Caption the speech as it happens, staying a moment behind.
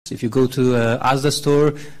So if you go to a Asda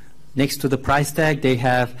store, next to the price tag, they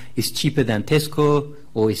have it's cheaper than Tesco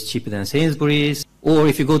or it's cheaper than Sainsbury's. Or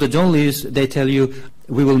if you go to John Lewis, they tell you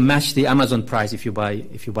we will match the Amazon price if you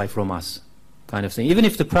buy from us, kind of thing. Even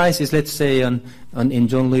if the price is, let's say, in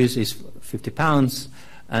John Lewis is £50,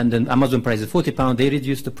 and then Amazon price is £40, they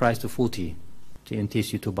reduce the price to 40 to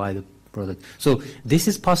entice you to buy the product. So this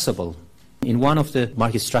is possible in one of the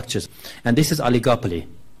market structures, and this is oligopoly.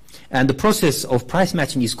 And the process of price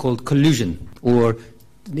matching is called collusion, or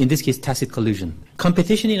in this case, tacit collusion.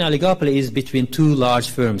 Competition in oligopoly is between two large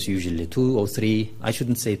firms, usually, 2 or 3. I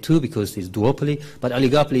shouldn't say 2 because it's duopoly, but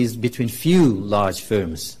oligopoly is between few large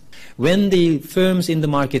firms. When the firms in the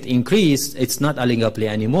market increase, it's not oligopoly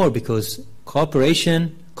anymore because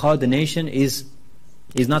cooperation, coordination is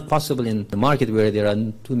not possible in the market where there are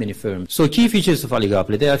too many firms. So key features of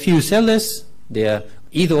oligopoly: there are few sellers, they are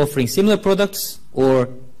either offering similar products or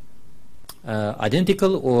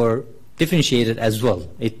identical or differentiated as well.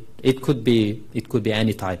 It could be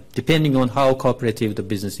any type, depending on how cooperative the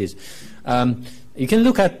business is. You can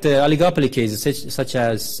look at oligopoly cases such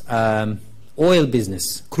as oil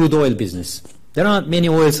business, crude oil business. There aren't many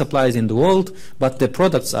oil suppliers in the world, but the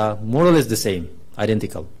products are more or less the same,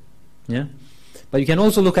 identical. Yeah. But you can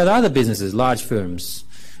also look at other businesses, large firms,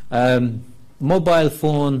 mobile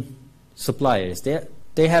phone suppliers.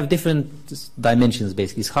 They have different dimensions,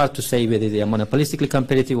 basically. It's hard to say whether they are monopolistically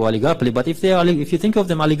competitive or oligopoly, but if you think of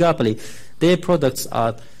them oligopoly, their products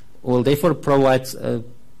are, well, they provide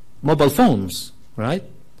mobile phones, right?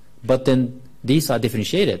 But then these are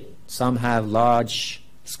differentiated. Some have large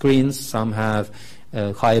screens, some have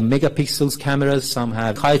high megapixels cameras, some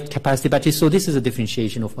have high capacity batteries. So this is a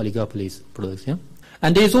differentiation of oligopoly's products. Yeah?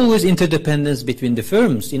 And there is always interdependence between the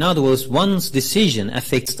firms. In other words, one's decision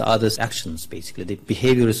affects the other's actions, basically. The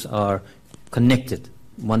behaviors are connected.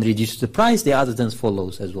 One reduces the price, the other then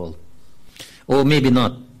follows as well. Or maybe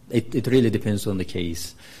not. It really depends on the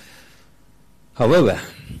case. However,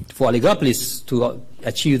 for oligopolies to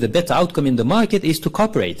achieve the better outcome in the market is to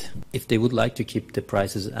cooperate if they would like to keep the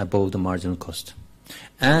prices above the marginal cost.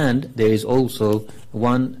 And there is also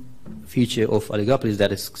one feature of oligopolies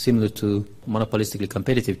that is similar to monopolistically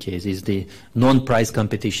competitive case is the non-price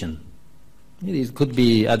competition. It could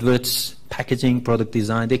be adverts, packaging, product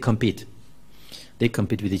design. They compete. They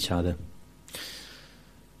compete with each other.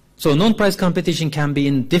 So non-price competition can be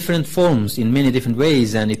in different forms, in many different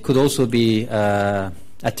ways, and it could also be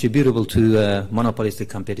attributable to a monopolistic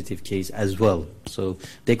competitive case as well. So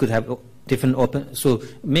they could have different open. So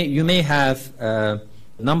you may have a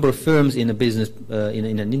number of firms in a business, in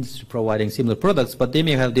an industry providing similar products, but they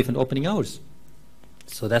may have different opening hours.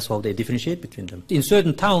 So that's how they differentiate between them. In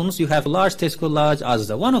certain towns, you have large Tesco, large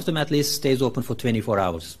Asda. One of them at least stays open for 24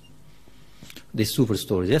 hours. These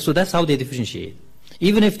superstores. Yeah? So that's how they differentiate.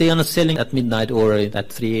 Even if they are not selling at midnight or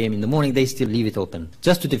at 3 a.m. in the morning, they still leave it open,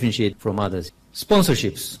 just to differentiate from others.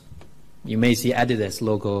 Sponsorships. You may see Adidas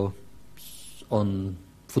logo on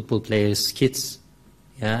football players' kits.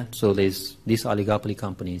 Yeah, so there's these oligopoly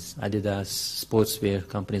companies, Adidas, sportswear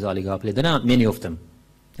companies, oligopoly. There aren't many of them.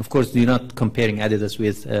 Of course, you're not comparing Adidas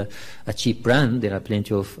with a cheap brand. There are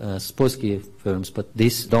plenty of sports gear firms, but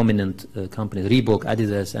these dominant companies, Reebok,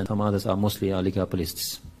 Adidas, and some others are mostly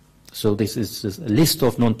oligopolists. So this is a list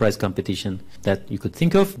of non-price competition that you could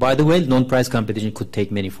think of. By the way, non-price competition could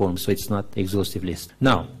take many forms, so it's not an exhaustive list.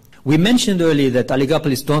 Now, we mentioned earlier that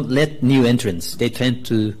oligopolists don't let new entrants. They tend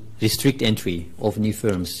to restrict entry of new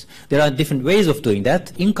firms. There are different ways of doing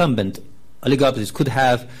that. Incumbent oligopolists could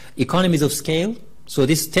have economies of scale. So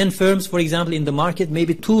these 10 firms, for example, in the market may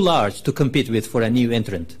be too large to compete with for a new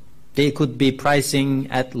entrant. They could be pricing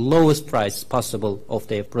at lowest price possible of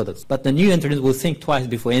their products. But the new entrants will think twice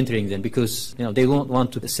before entering them because they won't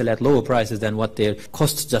want to sell at lower prices than what their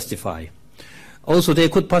costs justify. Also, there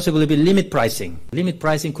could possibly be limit pricing. Limit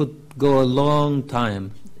pricing could go a long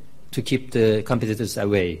time to keep the competitors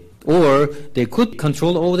away. Or they could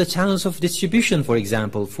control over the channels of distribution, for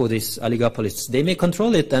example, for these oligopolists. They may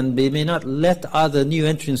control it and they may not let other new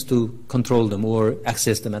entrants to control them or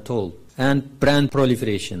access them at all. And brand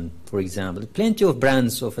proliferation, for example. Plenty of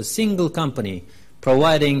brands of a single company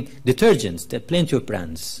providing detergents. There are plenty of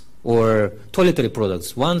brands. Or toiletry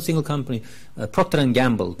products. One single company, Procter &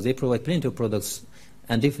 Gamble, they provide plenty of products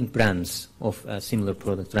and different brands of a similar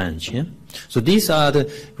product range. Yeah? So these are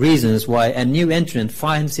the reasons why a new entrant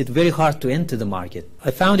finds it very hard to enter the market.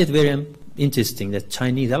 I found it very interesting that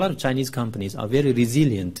a lot of Chinese companies are very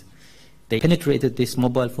resilient. They penetrated this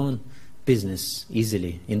mobile phone business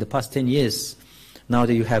easily in the past 10 years. Now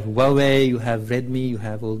that you have Huawei, you have Redmi, you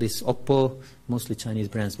have all this Oppo, mostly Chinese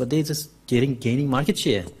brands, but they're just gaining market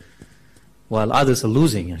share. while others are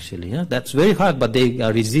losing, actually. Yeah? That's very hard, but they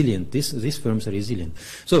are resilient. These firms are resilient.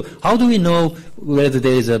 So how do we know whether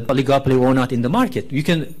there is an oligopoly or not in the market? You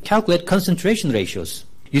can calculate concentration ratios.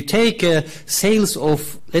 You take sales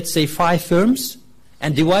of, let's say, 5 firms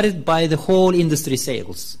and divide it by the whole industry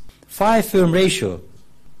sales. 5-firm ratio,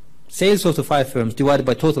 sales of the 5 firms divided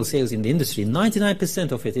by total sales in the industry,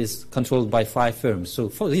 99% of it is controlled by 5 firms. So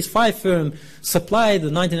for these 5 firms supply the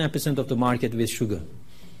 99% of the market with sugar.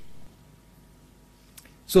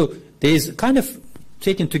 So there is kind of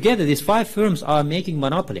taken together, these 5 firms are making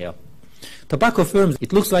monopoly up. Tobacco firms,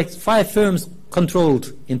 it looks like 5 firms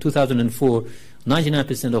controlled in 2004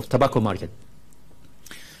 99% of tobacco market.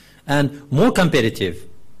 And more competitive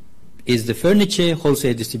is the furniture,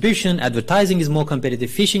 wholesale distribution, advertising is more competitive,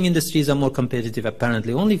 fishing industries are more competitive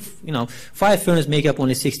apparently. Only, 5 firms make up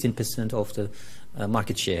only 16% of the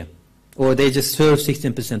market share. Or they just serve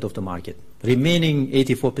 16% of the market. Remaining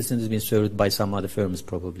 84% has been served by some other firms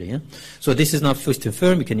probably. Yeah? So this is not 15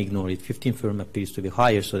 firm, you can ignore it. 15 firm appears to be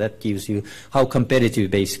higher, so that gives you how competitive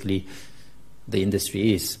basically the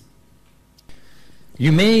industry is.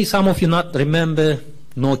 You may, some of you not remember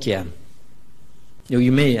Nokia.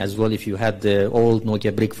 You may as well if you had the old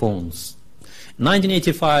Nokia brick phones.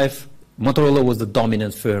 1985, Motorola was the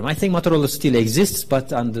dominant firm. I think Motorola still exists,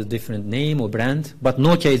 but under different name or brand. But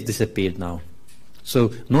Nokia has disappeared now. So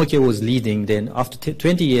Nokia was leading. Then after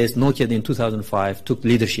 20 years, Nokia in 2005 took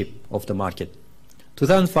leadership of the market.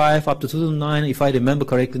 2005 up to 2009, if I remember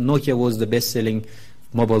correctly, Nokia was the best-selling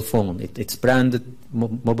mobile phone. Its branded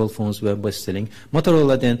mobile phones were best-selling.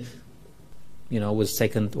 Motorola then, was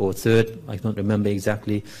second or third. I don't remember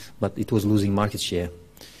exactly, but it was losing market share.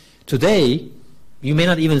 Today, you may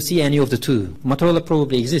not even see any of the two. Motorola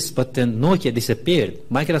probably exists, but then Nokia disappeared.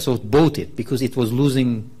 Microsoft bought it because it was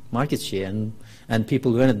losing market share, and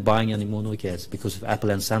people weren't buying any more Nokias because of Apple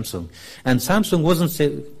and Samsung. And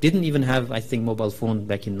Samsung didn't even have, I think, mobile phone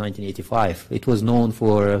back in 1985. It was known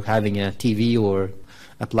for having a TV or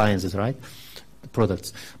appliances, right?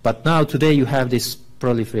 Products. But now, today, you have this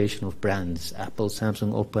proliferation of brands, Apple,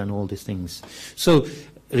 Samsung, Oppo, and all these things. So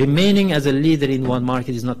remaining as a leader in one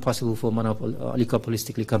market is not possible for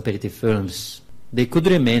oligopolistically competitive firms. They could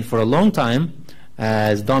remain for a long time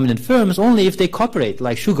as dominant firms only if they cooperate,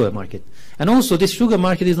 like sugar market. And also this sugar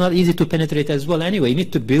market is not easy to penetrate as well anyway. You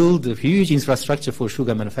need to build a huge infrastructure for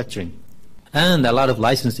sugar manufacturing. And a lot of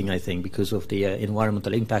licensing, I think, because of the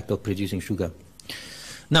environmental impact of producing sugar.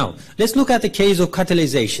 Now, let's look at the case of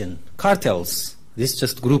cartelization, cartels. This is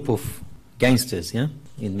just a group of gangsters, yeah?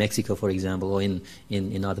 In Mexico, for example, or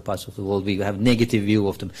in other parts of the world, we have negative view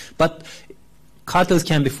of them. But cartels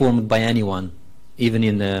can be formed by anyone, even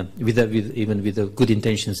with the good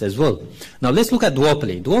intentions as well. Now let's look at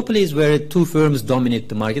duopoly. Duopoly is where 2 firms dominate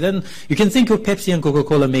the market, and you can think of Pepsi and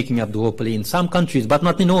Coca-Cola making up duopoly in some countries, but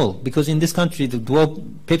not in all, because in this country,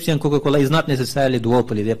 Pepsi and Coca-Cola is not necessarily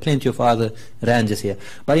duopoly. There are plenty of other ranges here,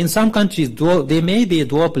 but in some countries, there may be a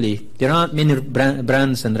duopoly. There aren't many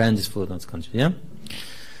brands and ranges for those countries. Yeah.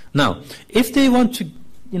 Now, if they want to,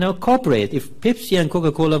 cooperate, if Pepsi and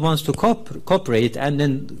Coca-Cola wants to cooperate and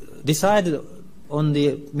then decide on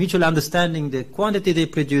the mutual understanding the quantity they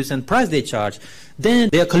produce and price they charge, then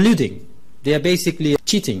they are colluding. They are basically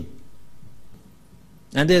cheating.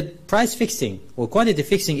 And the price fixing or quantity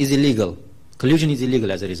fixing is illegal. Collusion is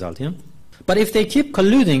illegal as a result. Yeah? But if they keep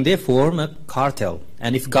colluding, they form a cartel.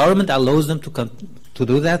 And if government allows them to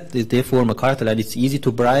do that, they form a cartel, and it's easy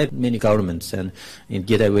to bribe many governments and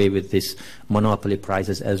get away with this monopoly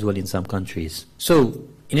prices as well in some countries. So,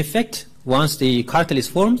 in effect, once the cartel is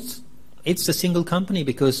formed, it's a single company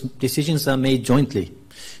because decisions are made jointly.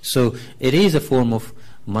 So it is a form of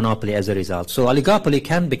monopoly as a result. So oligopoly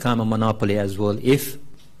can become a monopoly as well if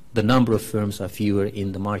the number of firms are fewer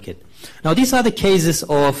in the market. Now these are the cases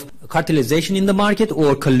of cartelization in the market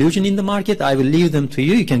or collusion in the market. I will leave them to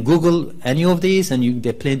you. You can Google any of these and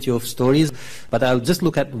there are plenty of stories. But I'll just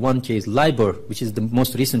look at one case, LIBOR, which is the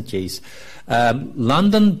most recent case.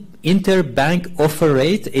 London interbank offer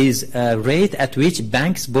rate is a rate at which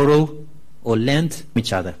banks borrow or lend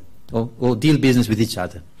each other or deal business with each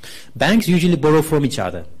other. Banks usually borrow from each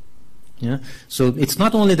other. Yeah? So it's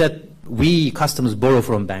not only that we customers borrow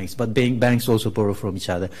from banks, but banks also borrow from each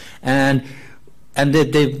other. And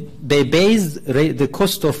they base the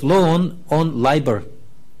cost of loan on LIBOR.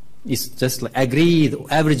 It's just like agreed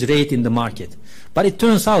average rate in the market. But it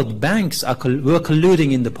turns out banks were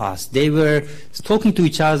colluding in the past. They were talking to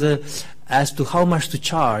each other as to how much to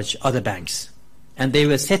charge other banks. And they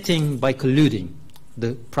were setting, by colluding,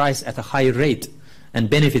 the price at a high rate and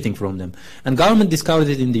benefiting from them. And government discovered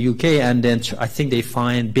it in the UK, and then I think they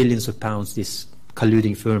fined billions of pounds these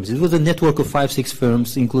colluding firms. It was a network of 5-6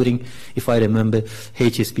 firms, including, if I remember,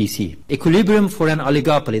 HSBC. Equilibrium for an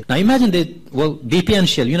oligopoly. Now imagine that, well, BP and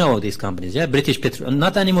Shell, you know all these companies, yeah?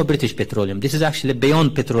 Not anymore British Petroleum. This is actually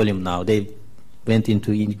beyond petroleum now. They went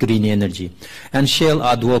into green energy. And Shell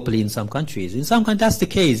are duopoly in some countries. In some countries, that's the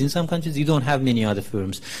case. In some countries, you don't have many other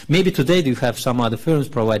firms. Maybe today you have some other firms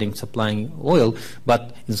supplying oil,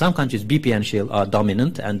 but in some countries, BP and Shell are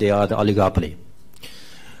dominant, and they are the oligopoly.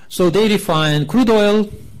 So they refine crude oil,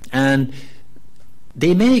 and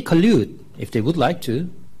they may collude, if they would like to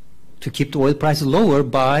keep the oil prices lower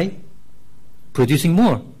by producing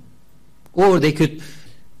more. Or they could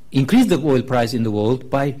increase the oil price in the world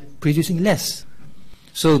by producing less.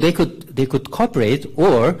 So they could cooperate,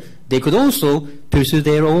 or they could also pursue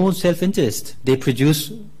their own self-interest. They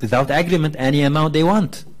produce without agreement any amount they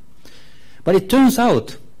want. But it turns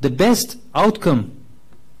out the best outcome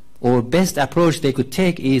or best approach they could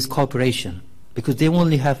take is cooperation, because there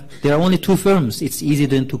are only 2 firms. It's easy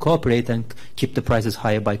then to cooperate and keep the prices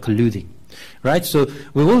higher by colluding, right? So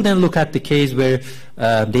we will then look at the case where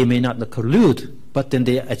they may not collude, but then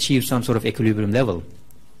they achieve some sort of equilibrium level.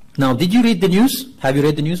 Now, did you read the news? Have you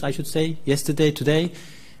read the news, I should say, yesterday, today?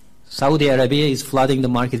 Saudi Arabia is flooding the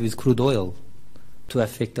market with crude oil to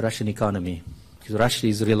affect the Russian economy. Because Russia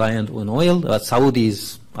is reliant on oil,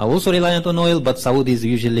 Saudis are also reliant on oil, but Saudis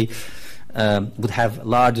usually would have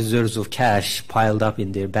large reserves of cash piled up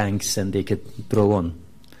in their banks, and they could throw on.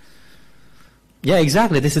 Yeah,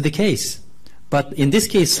 exactly, this is the case. But in this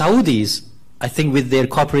case, Saudis, I think with their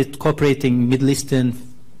cooperating Middle Eastern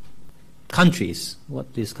countries,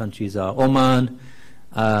 what these countries are, Oman,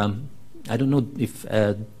 I don't know if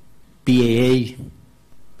BAA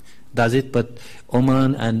does it, but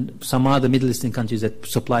Oman and some other Middle Eastern countries that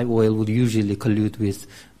supply oil would usually collude with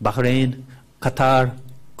Bahrain, Qatar,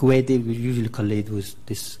 Kuwait. They would usually collude with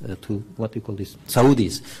this what we call this,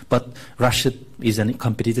 Saudis. But Russia is a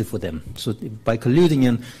competitor for them. So by colluding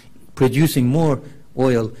and producing more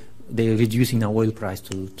oil, they're reducing the oil price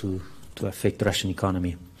to affect the Russian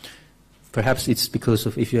economy. Perhaps it's because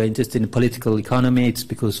of, if you are interested in political economy, it's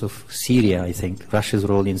because of Syria, I think, Russia's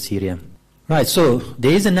role in Syria. Right, so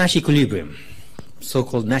there is a Nash equilibrium,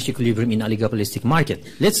 so-called Nash equilibrium in oligopolistic market.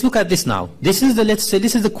 Let's look at this now. This is the, let's say,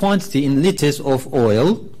 this is the quantity in liters of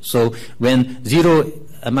oil. So when zero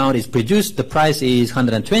amount is produced, the price is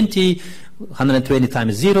 120. 120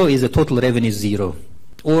 times 0 is the total revenue 0.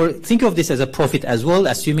 Or think of this as a profit as well,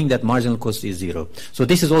 assuming that marginal cost is 0. So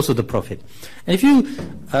this is also the profit. And if you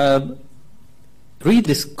read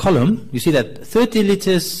this column, you see that 30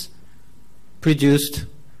 liters produced,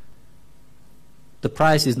 the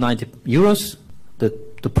price is 90 euros.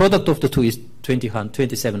 The product of the two is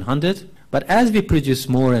 2,700. But as we produce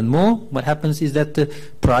more and more, what happens is that the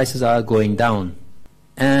prices are going down.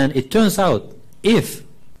 And it turns out, if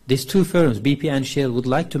these two firms, BP and Shell, would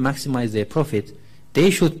like to maximize their profit,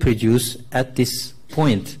 they should produce at this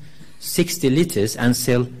point 60 liters and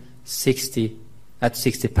sell 60 at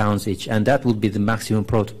 60 pounds each, and that would be the maximum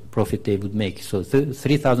profit they would make. So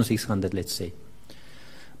 3,600, let's say.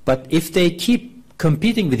 But if they keep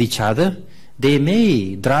competing with each other, they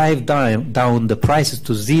may drive down the prices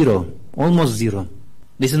to 0, almost 0.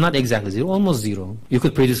 This is not exactly 0, almost 0. You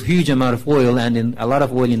could produce a huge amount of oil, and in a lot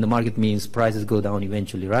of oil in the market means prices go down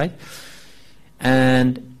eventually, right?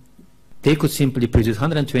 And they could simply produce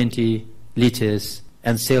 120 liters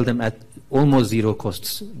and sell them at almost 0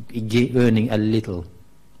 costs, earning a little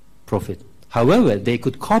profit. However, they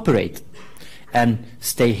could cooperate and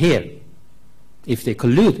stay here. If they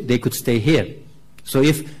collude, they could stay here. So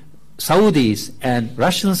if Saudis and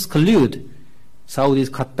Russians collude,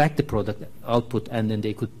 Saudis cut back the product output, and then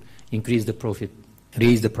they could increase the profit,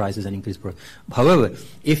 raise the prices and increase profit. However,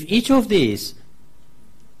 if each of these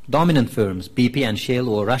dominant firms, BP and Shell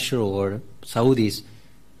or Russia or Saudis,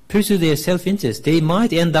 pursue their self-interest, they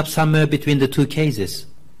might end up somewhere between the two cases,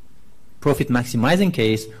 profit maximizing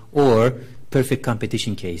case or perfect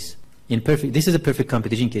competition case. This is a perfect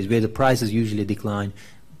competition case where the prices usually decline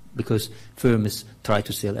because firms try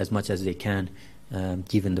to sell as much as they can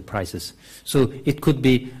given the prices. So it could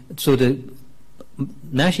be, so the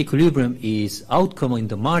Nash equilibrium is outcome in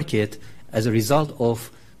the market as a result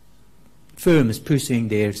of firms pursuing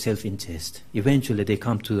their self-interest. Eventually they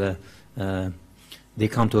come to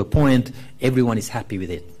a point, everyone is happy with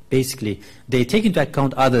it. Basically, they take into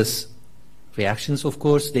account others' reactions, of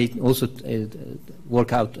course. They also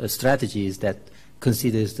work out strategies that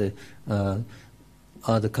considers the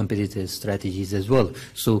other competitors' strategies as well.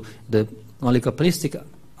 So the oligopolistic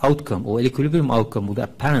outcome or equilibrium outcome would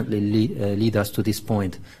apparently lead us to this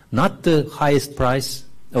point. Not the highest price,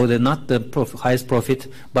 or not the highest profit,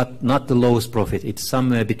 but not the lowest profit. It's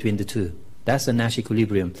somewhere between the two. That's the Nash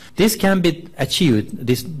equilibrium. This can be achieved,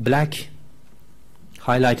 this black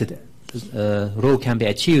highlighted row can be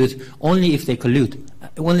achieved only if they collude.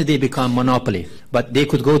 Only they become monopoly. But they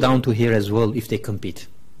could go down to here as well if they compete.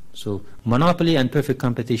 So monopoly and perfect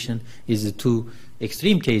competition is the two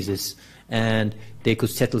extreme cases, and they could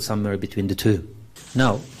settle somewhere between the two.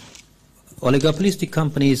 Now, oligopolistic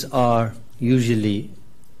companies are usually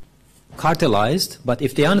cartelized, but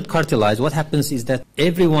if they are not cartelized, what happens is that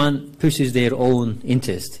everyone pursues their own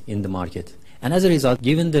interest in the market. And as a result,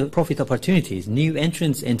 given the profit opportunities, new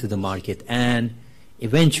entrants enter the market, and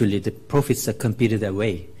eventually the profits are competed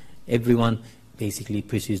away. Everyone basically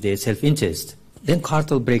pursues their self-interest. Then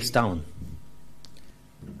cartel breaks down.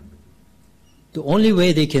 The only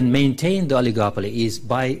way they can maintain the oligopoly is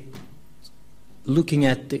by looking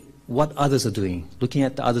at what others are doing, looking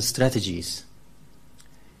at the other strategies,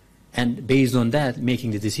 and based on that,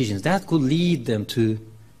 making the decisions. That could lead them to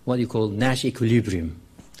what you call Nash equilibrium.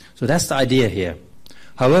 So that's the idea here.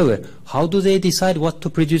 However, how do they decide what to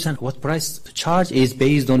produce and what price to charge is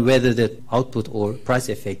based on whether the output or price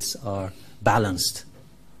effects are balanced.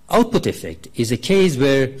 Output effect is a case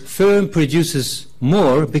where firm produces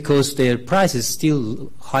more because their price is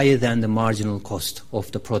still higher than the marginal cost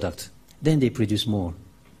of the product. Then they produce more.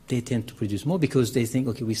 They tend to produce more because they think,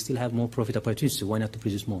 okay, we still have more profit opportunities, so why not to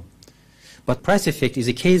produce more? But price effect is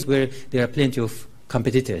a case where there are plenty of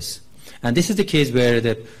competitors. And this is the case where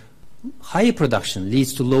the higher production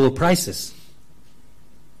leads to lower prices.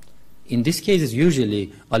 In these cases,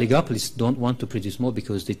 usually oligopolists don't want to produce more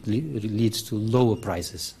because it leads to lower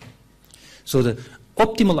prices. So the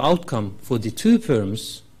optimal outcome for the two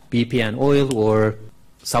firms, BP and oil, or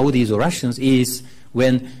Saudis or Russians, is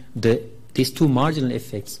when these two marginal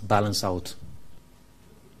effects balance out.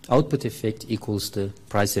 Output effect equals the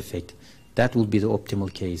price effect. That would be the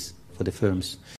optimal case for the firms.